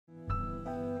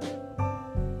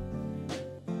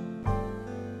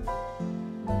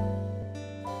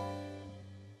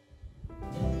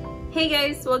Hey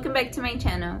guys, welcome back to my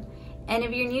channel. And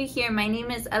if you're new here, my name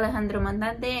is Alejandra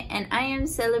Montante and I am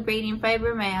celebrating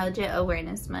Fibromyalgia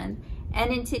Awareness Month.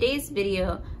 And in today's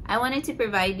video, I wanted to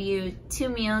provide you 2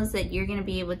 meals that you're going to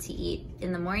be able to eat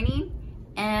in the morning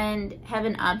and have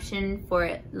an option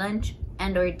for lunch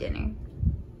and or dinner.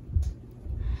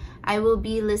 I will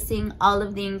be listing all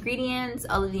of the ingredients,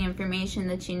 all of the information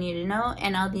that you need to know,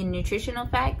 and all the nutritional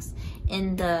facts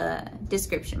in the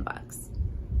description box.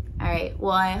 Alright,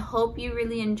 well, I hope you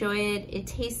really enjoy it. It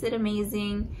tasted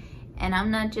amazing, and I'm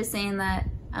not just saying that,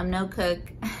 I'm no cook.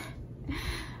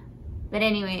 But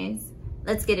anyways,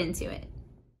 let's get into it.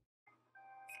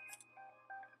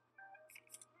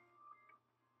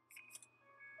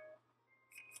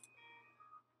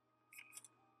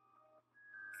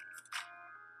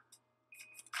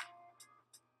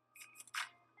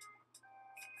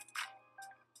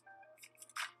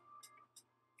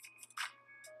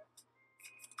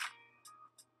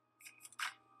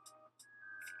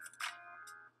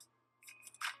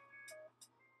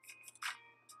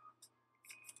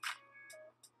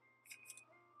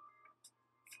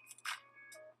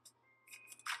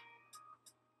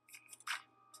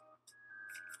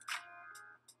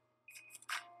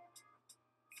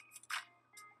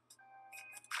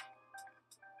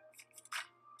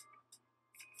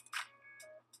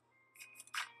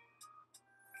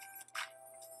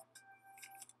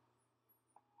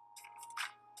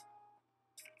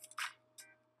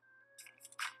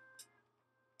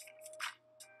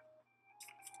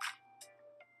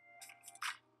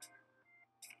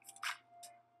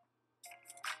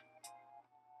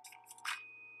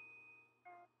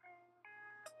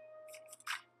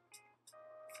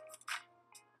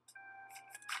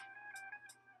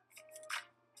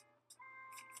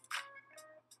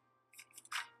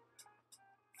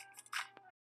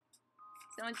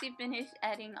 So once you finish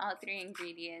adding all 3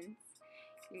 ingredients,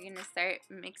 you're going to start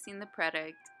mixing the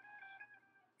product.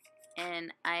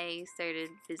 And I started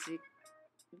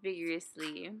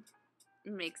vigorously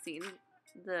mixing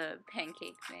the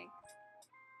pancake mix.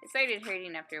 It started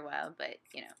hurting after a while, but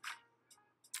you know,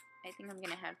 I think I'm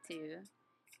going to have to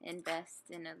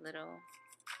invest in a little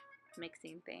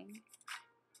mixing thing.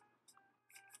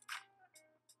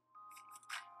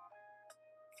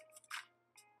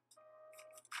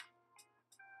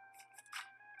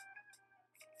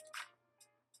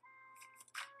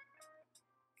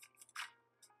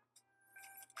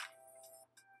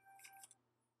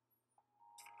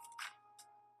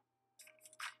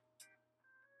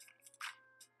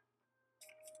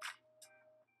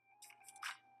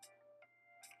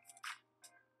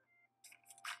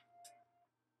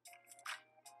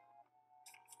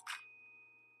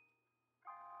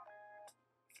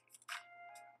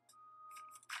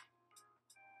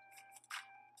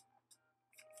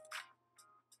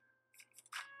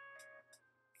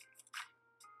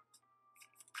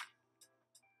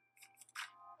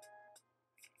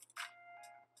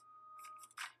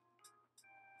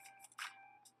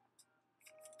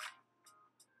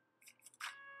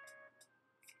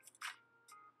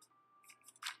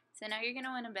 So now you're going to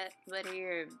want to butter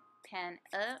your pan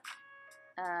up.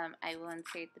 I will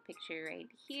insert the picture right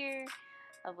here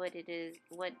of what it is,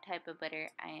 what type of butter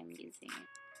I am using.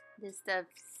 This stuff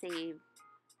saved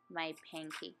my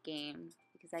pancake game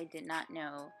because I did not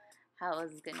know how I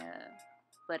was going to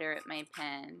butter up my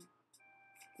pan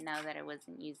now that I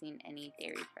wasn't using any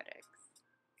dairy products.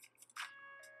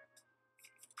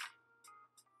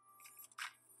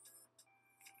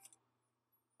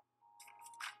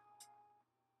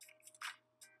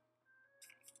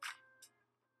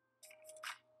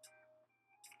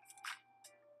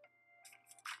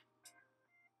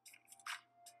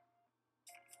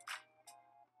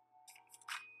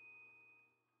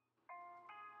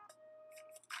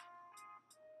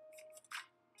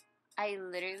 I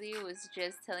literally was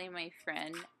just telling my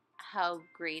friend how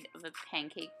great of a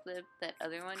pancake flip that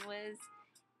other one was,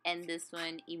 and this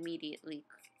one immediately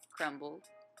crumbled.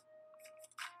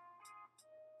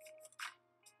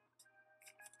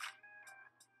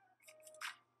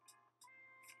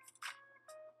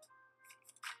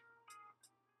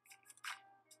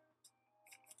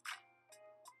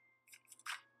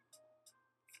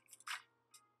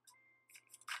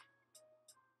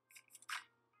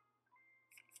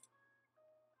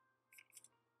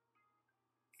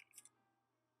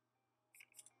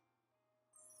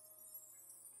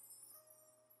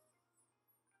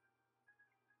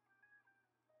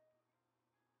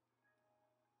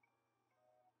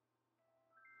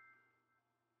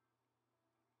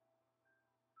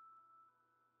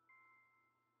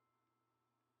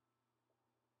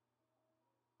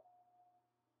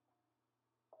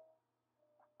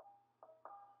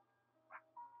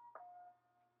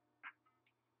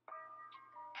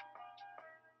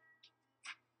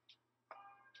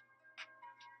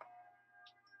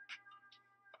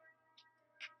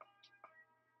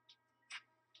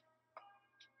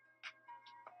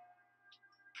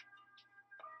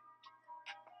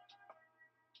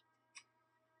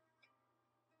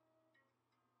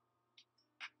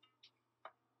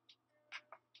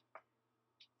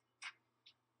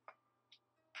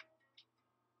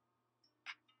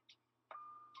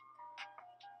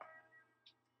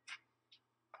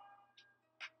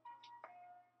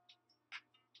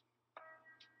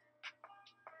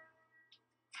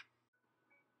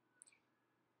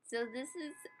 So this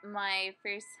is my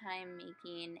first time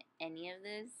making any of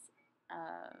this,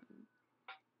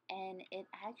 and it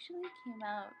actually came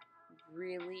out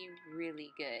really,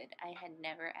 really good. I had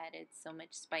never added so much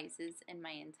spices in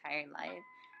my entire life.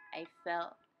 I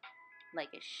felt like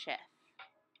a chef,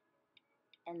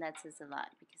 and that says a lot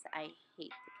because I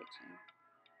hate the kitchen.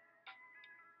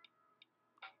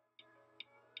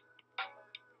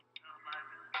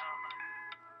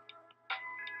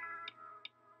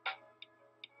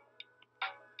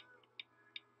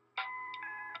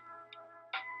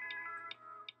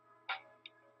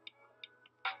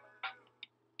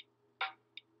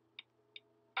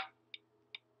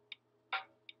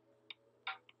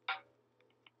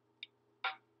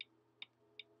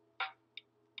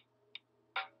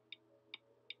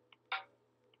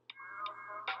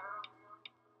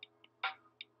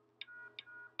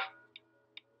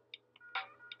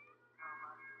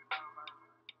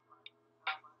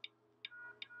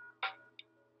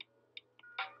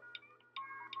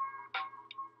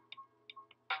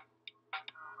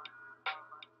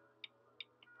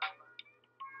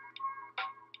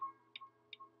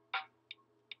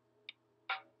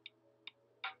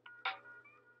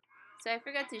 So I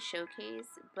forgot to showcase,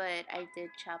 but I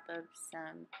did chop up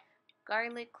some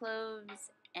garlic cloves,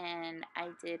 and I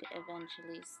did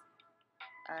eventually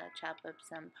chop up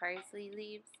some parsley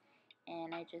leaves,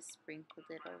 and I just sprinkled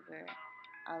it over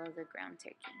all of the ground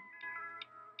turkey.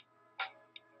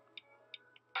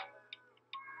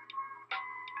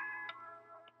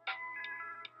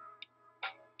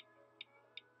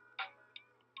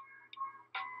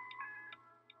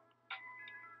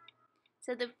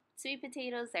 So the sweet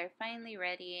potatoes are finally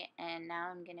ready, and now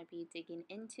I'm going to be digging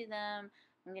into them.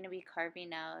 I'm going to be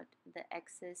carving out the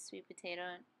excess sweet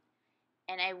potato,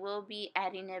 and I will be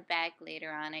adding it back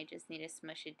later on. I just need to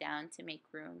smush it down to make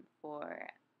room for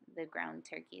the ground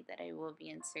turkey that I will be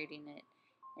inserting it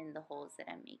in the holes that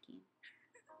I'm making.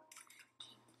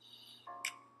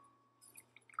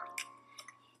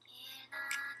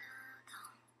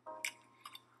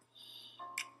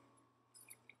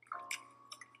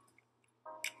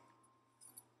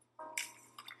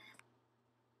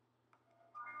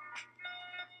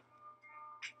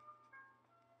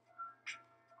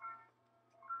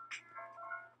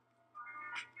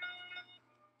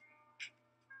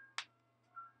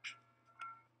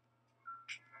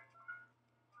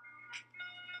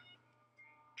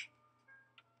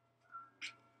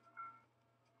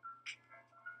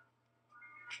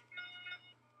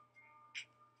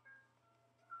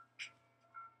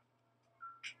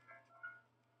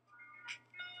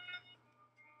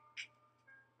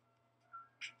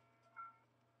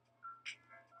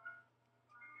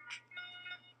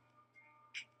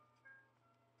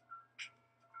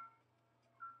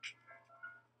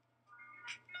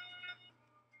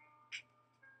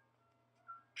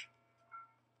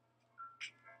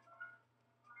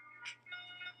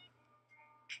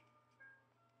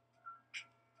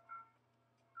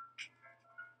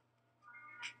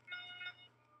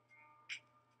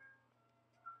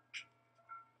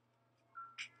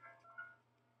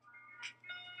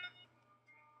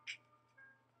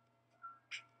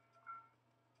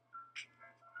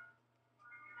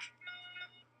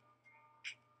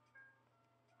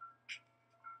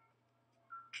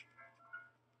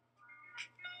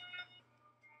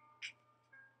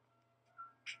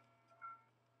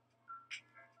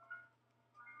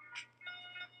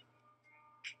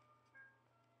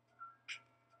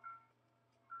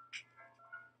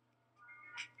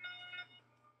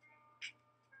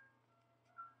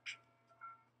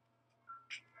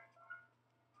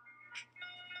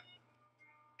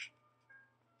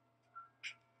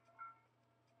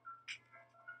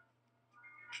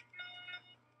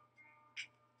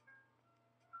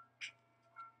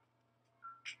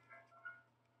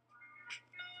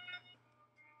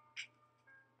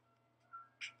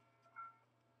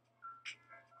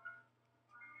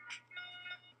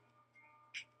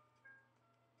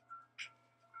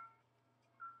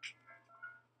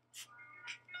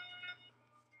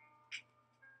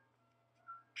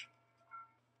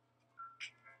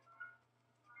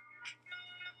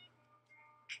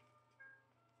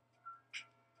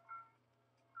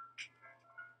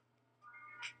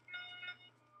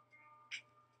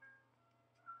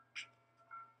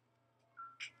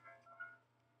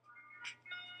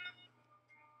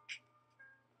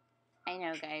 I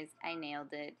know, guys, I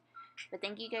nailed it. But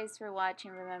thank you guys for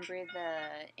watching. Remember,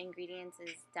 the ingredients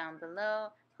is down below.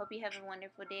 Hope you have a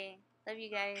wonderful day. Love you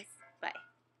guys. Bye.